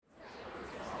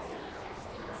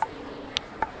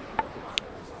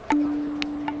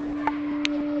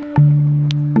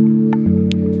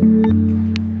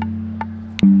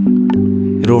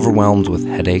overwhelmed with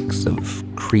headaches of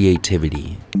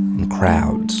creativity and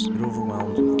crowds.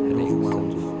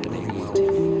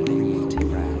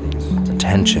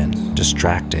 Attention,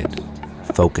 distracted,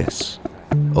 focus,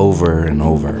 over and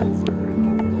over.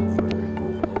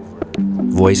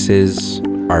 Voices,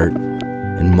 art,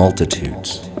 and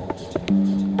multitudes,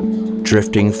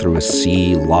 drifting through a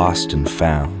sea lost and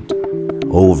found,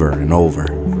 over and over.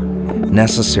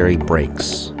 Necessary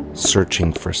breaks,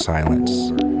 searching for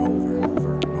silence.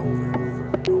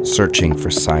 Searching for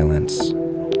silence.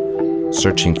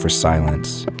 Searching for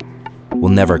silence will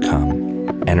never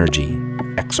come. Energy,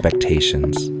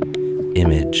 expectations,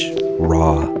 image,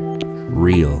 raw,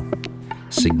 real,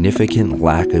 significant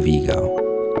lack of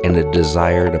ego, and a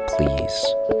desire to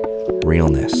please.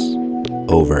 Realness,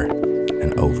 over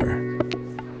and over.